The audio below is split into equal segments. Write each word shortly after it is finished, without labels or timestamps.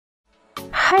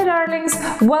Hi darlings,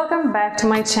 welcome back to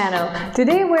my channel.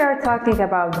 Today we are talking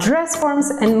about dress forms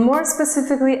and more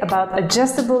specifically about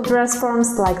adjustable dress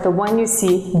forms like the one you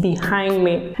see behind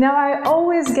me. Now I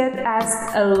always get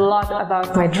asked a lot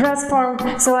about my dress form,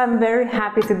 so I'm very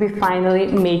happy to be finally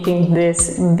making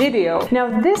this video.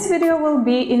 Now this video will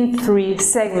be in 3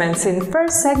 segments. In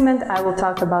first segment I will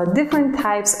talk about different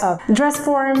types of dress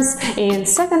forms. In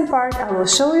second part I will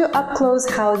show you up close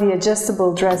how the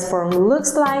adjustable dress form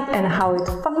looks like and how it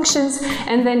functions,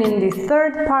 and then in the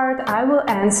third part I will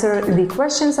answer the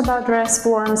questions about dress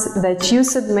forms that you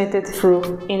submitted through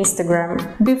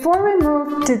Instagram. Before we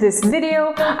move to this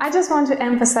video, I just want to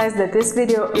emphasize that this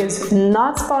video is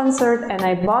not sponsored and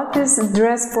I bought this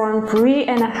dress form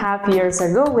 3.5 years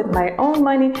ago with my own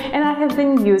money and I have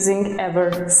been using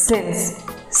ever since.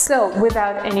 So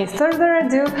without any further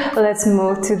ado, let's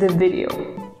move to the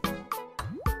video.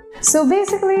 So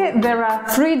basically there are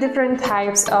 3 different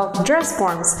types of dress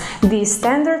forms: the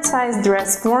standard size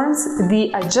dress forms, the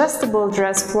adjustable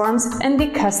dress forms, and the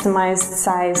customized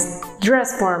size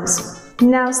dress forms.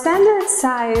 Now standard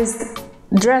sized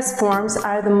dress forms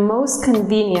are the most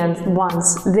convenient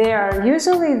ones. They are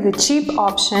usually the cheap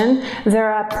option,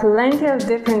 there are plenty of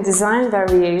different design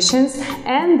variations,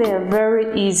 and they are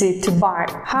very easy to buy.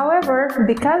 However,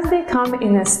 because they come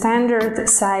in a standard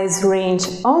size range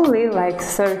only, like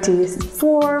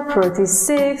 34,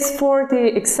 36,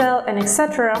 40, XL, and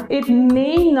etc., it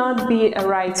may not be a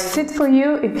right fit for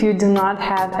you if you do not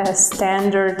have a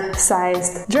standard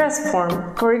sized dress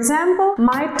form. For example,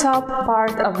 my top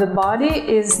part of the body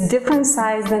is different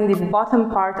size than the bottom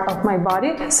part of my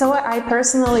body, so I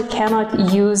personally cannot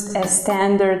use a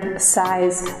standard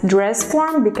size dress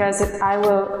form because I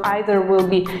will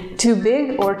be too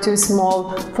big or too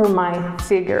small for my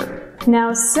figure.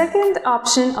 Now, second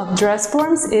option of dress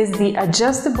forms is the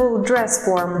adjustable dress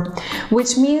form,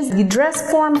 which means the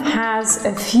dress form has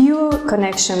a few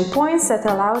connection points that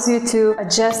allows you to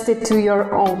adjust it to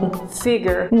your own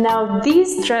figure. Now,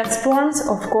 these dress forms,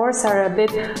 of course, are a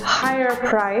bit higher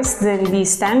priced than the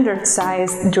standard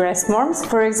size dress forms.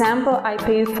 For example, I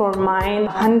paid for mine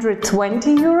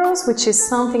 120 euros, which is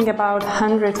something about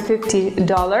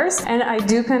 $150, and I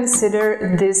do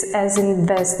consider this as an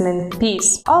investment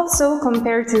piece. Also,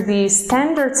 compared to the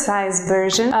standard size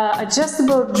version,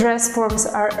 adjustable dress forms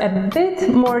are a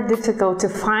bit more difficult to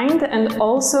find, and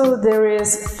also there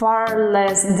is far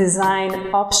less design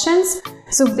options.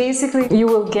 So basically you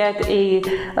will get a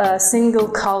single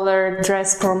color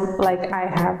dress form like I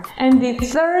have. And the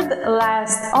third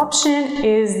last option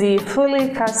is the fully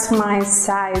customized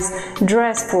size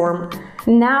dress form.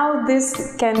 Now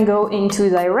this can go in 2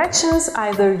 directions.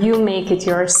 Either you make it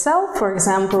yourself, for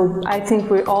example, I think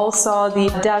we all saw the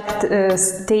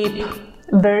duct tape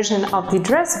version of the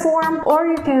dress form, or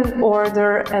you can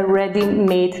order a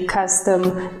ready-made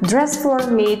custom dress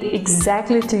form made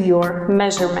exactly to your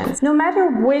measurements. No matter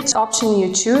which option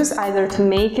you choose, either to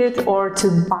make it or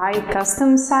to buy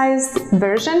custom-sized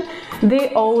version,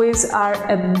 they always are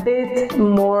a bit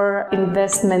more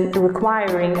investment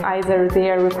requiring. Either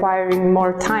they are requiring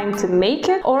more time to make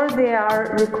it, or they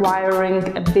are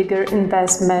requiring a bigger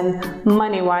investment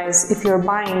money-wise if you're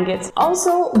buying it.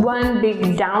 Also, one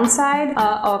big downside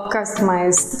of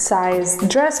customized size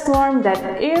dress form, that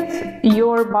if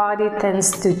your body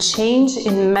tends to change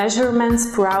in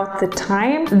measurements throughout the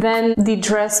time, then the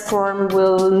dress form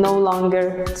will no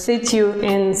longer fit you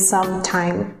in some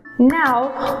time.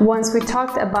 Now, once we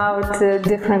talked about the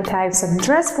different types of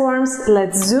dress forms,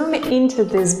 let's zoom into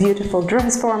this beautiful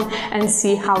dress form and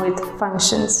see how it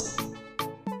functions.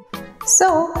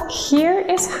 So, here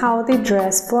is how the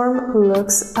dress form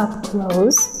looks up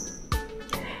close.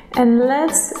 And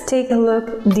let's take a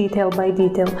look detail by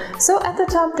detail. So at the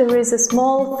top there is a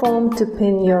small foam to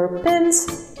pin your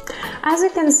pins. As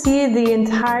you can see, the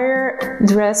entire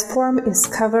dress form is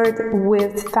covered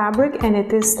with fabric and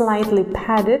it is slightly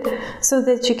padded so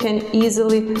that you can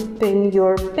easily pin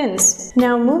your pins.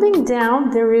 Now moving down,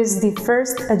 there is the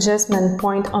first adjustment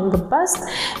point on the bust,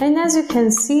 and as you can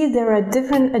see there are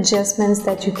different adjustments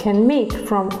that you can make,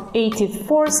 from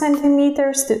 84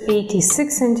 centimeters to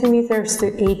 86 centimeters to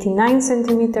 89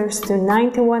 centimeters to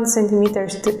 91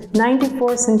 centimeters to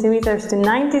 94 centimeters to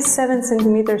 97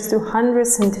 centimeters to 100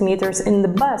 centimeters in the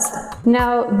bust.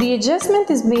 Now the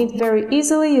adjustment is made very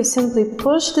easily. You simply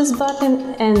push this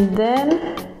button and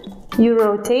then you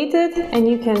rotate it and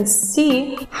you can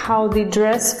see how the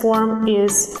dress form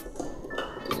is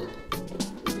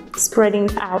spreading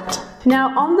out.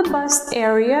 Now on the bust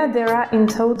area there are in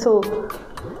total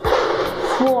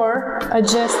 4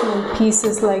 adjustment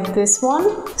pieces like this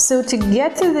one. So to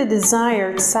get to the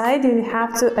desired side, you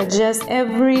have to adjust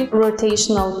every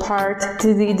rotational part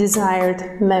to the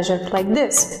desired measure like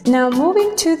this. Now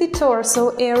moving to the torso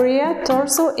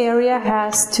area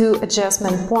has two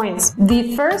adjustment points.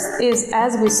 The first is,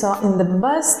 as we saw in the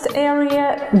bust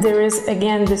area, there is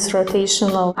again this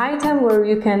rotational item where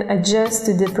you can adjust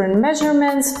to different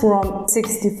measurements from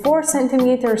 64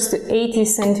 centimeters to 80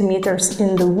 centimeters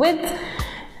in the width.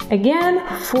 Again,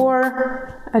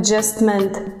 4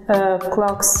 adjustment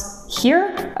clocks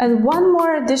here. And one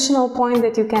more additional point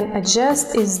that you can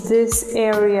adjust is this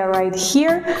area right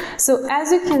here. So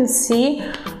as you can see,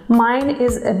 mine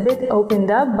is a bit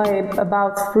opened up by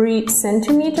about 3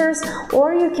 centimeters,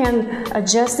 or you can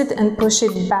adjust it and push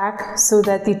it back so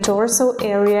that the torso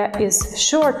area is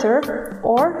shorter,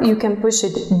 or you can push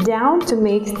it down to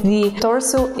make the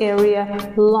torso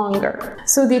area longer.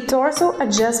 So the torso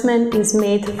adjustment is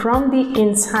made from the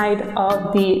inside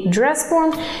of the dress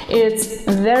form. It's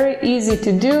very easy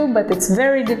to do, but it's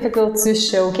very difficult to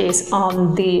showcase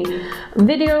on the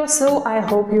video, so I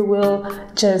hope you will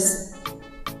just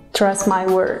trust my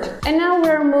word. And now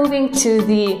we're moving to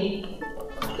the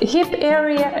hip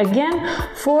area. Again,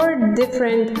 4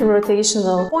 different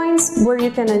rotational points where you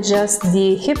can adjust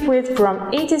the hip width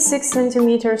from 86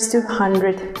 centimeters to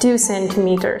 102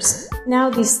 centimeters.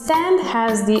 Now the stand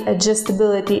has the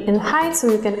adjustability in height,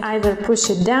 so you can either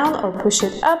push it down or push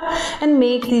it up and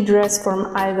make the dress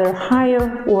form either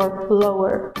higher or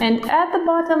lower. And at the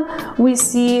bottom we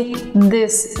see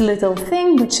this little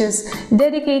thing which is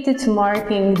dedicated to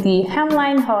marking the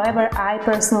hemline. However, I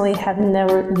personally have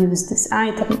never used this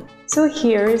item. So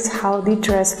here is how the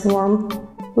dress form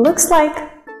looks like.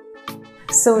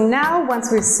 So now, once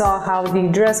we saw how the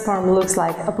dress form looks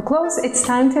like up close, it's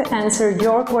time to answer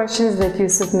your questions that you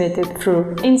submitted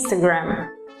through Instagram.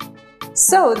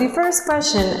 So the first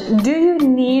question, do you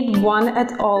need one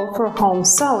at all for home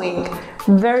sewing?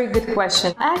 Very good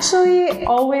question. Actually,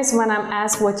 always when I'm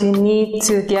asked what you need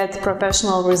to get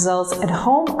professional results at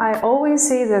home, I always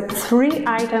say that 3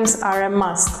 items are a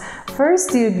must.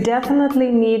 First, you definitely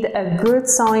need a good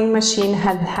sewing machine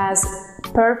that has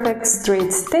perfect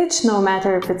straight stitch, no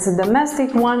matter if it's a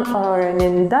domestic one or an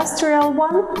industrial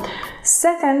one.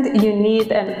 Second, you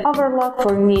need an overlock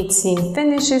for neat seam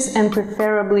finishes, and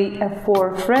preferably a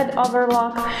 4-thread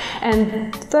overlock.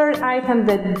 And third item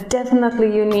that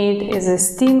definitely you need is a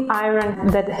steam iron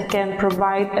that can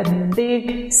provide a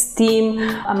big steam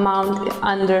amount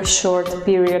under a short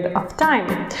period of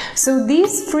time. So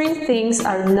these 3 things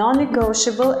are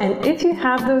non-negotiable, and if you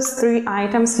have those 3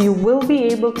 items, you will be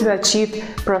able to achieve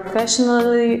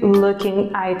professionally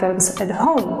looking items at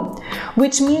home,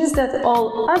 which means that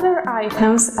all other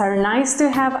items are nice to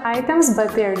have items,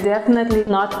 but they're definitely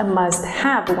not a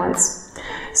must-have ones.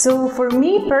 So for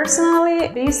me personally,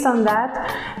 based on that,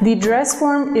 the dress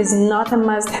form is not a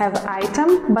must-have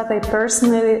item, but I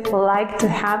personally like to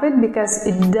have it because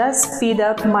it does speed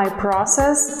up my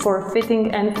process for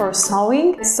fitting and for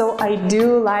sewing. So I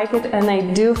do like it and I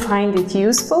do find it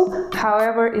useful.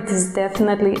 However, it is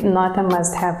definitely not a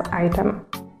must-have item.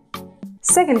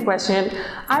 Second question,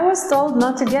 I was told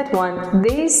not to get one.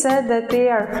 They said that they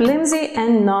are flimsy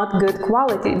and not good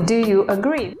quality. Do you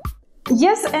agree?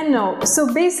 Yes and no.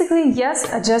 So basically,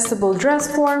 yes, adjustable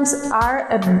dress forms are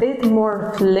a bit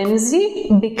more flimsy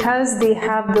because they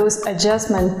have those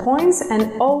adjustment points,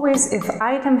 and always if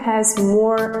item has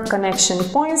more connection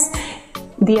points,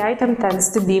 the item tends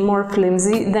to be more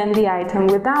flimsy than the item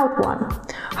without one.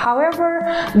 However,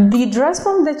 the dress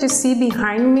form that you see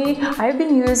behind me, I've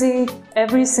been using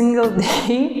every single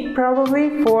day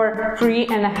probably for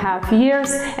 3.5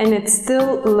 years, and it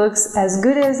still looks as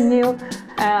good as new.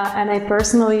 And I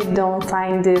personally don't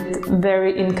find it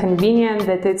very inconvenient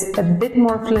that it's a bit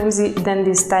more flimsy than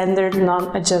the standard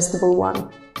non-adjustable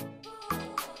one.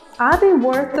 Are they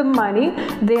worth the money?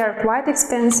 They are quite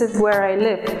expensive where I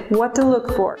live. What to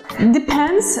look for?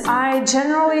 Depends. I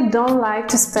generally don't like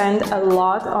to spend a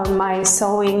lot on my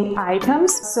sewing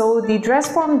items. So the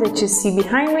dress form that you see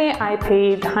behind me, I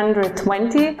paid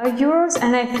 120 euros,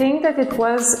 and I think that it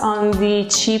was on the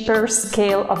cheaper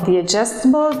scale of the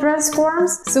adjustable dress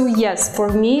forms. So yes,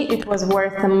 for me it was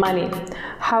worth the money.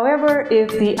 However, if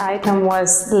the item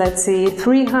was, let's say,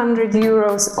 300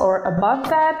 euros or above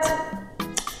that,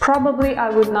 probably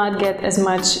I would not get as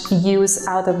much use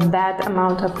out of that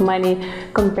amount of money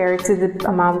compared to the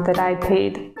amount that I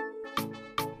paid.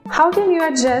 How can you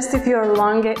adjust if you are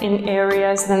longer in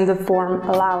areas than the form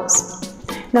allows?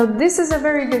 Now this is a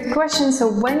very good question, so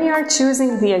when you are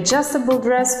choosing the adjustable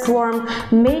dress form,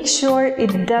 make sure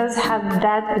it does have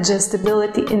that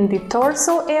adjustability in the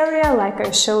torso area like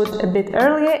I showed a bit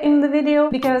earlier in the video,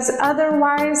 because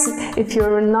otherwise if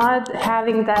you're not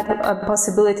having that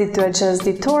possibility to adjust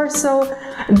the torso,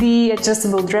 the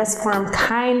adjustable dress form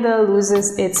kinda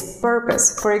loses its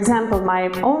purpose. For example, my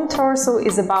own torso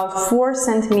is about 4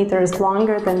 centimeters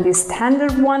longer than the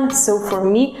standard one, so for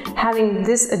me having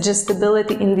this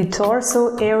adjustability in the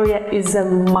torso area is a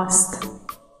must.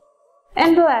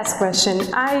 And the last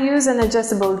question, I use an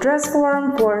adjustable dress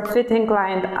form for fitting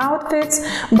client outfits,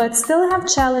 but still have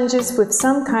challenges with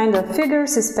some kind of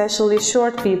figures, especially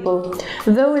short people.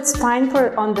 Though it's fine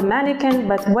for on the mannequin,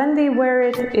 but when they wear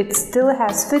it, it still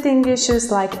has fitting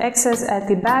issues like excess at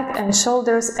the back and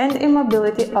shoulders and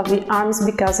immobility of the arms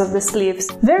because of the sleeves.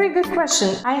 Very good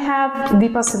question. I have the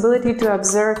possibility to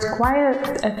observe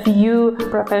quite a few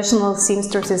professional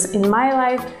seamstresses in my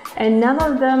life, and none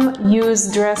of them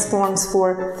use dress forms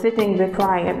for fitting the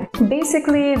client.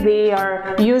 Basically, they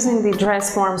are using the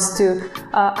dress forms to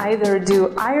either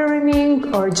do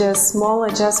ironing or just small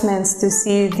adjustments to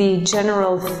see the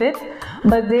general fit,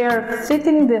 but they are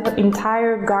fitting the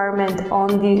entire garment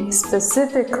on the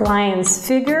specific client's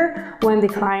figure when the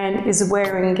client is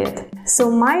wearing it. So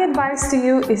my advice to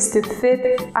you is to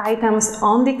fit items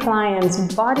on the client's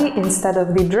body instead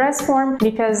of the dress form,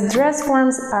 because dress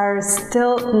forms are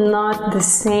still not the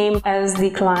same as the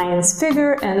client's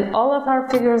figure, and all of our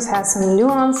figures have some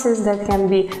nuances that can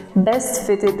be best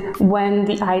fitted when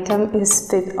the item is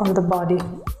fit on the body.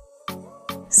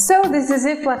 So this is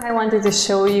it what I wanted to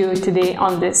show you today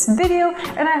on this video,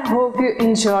 and I hope you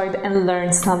enjoyed and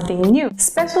learned something new.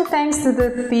 Special thanks to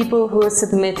the people who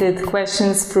submitted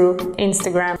questions through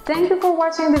Instagram. Thank you for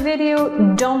watching the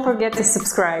video. Don't forget to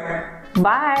subscribe.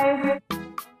 Bye!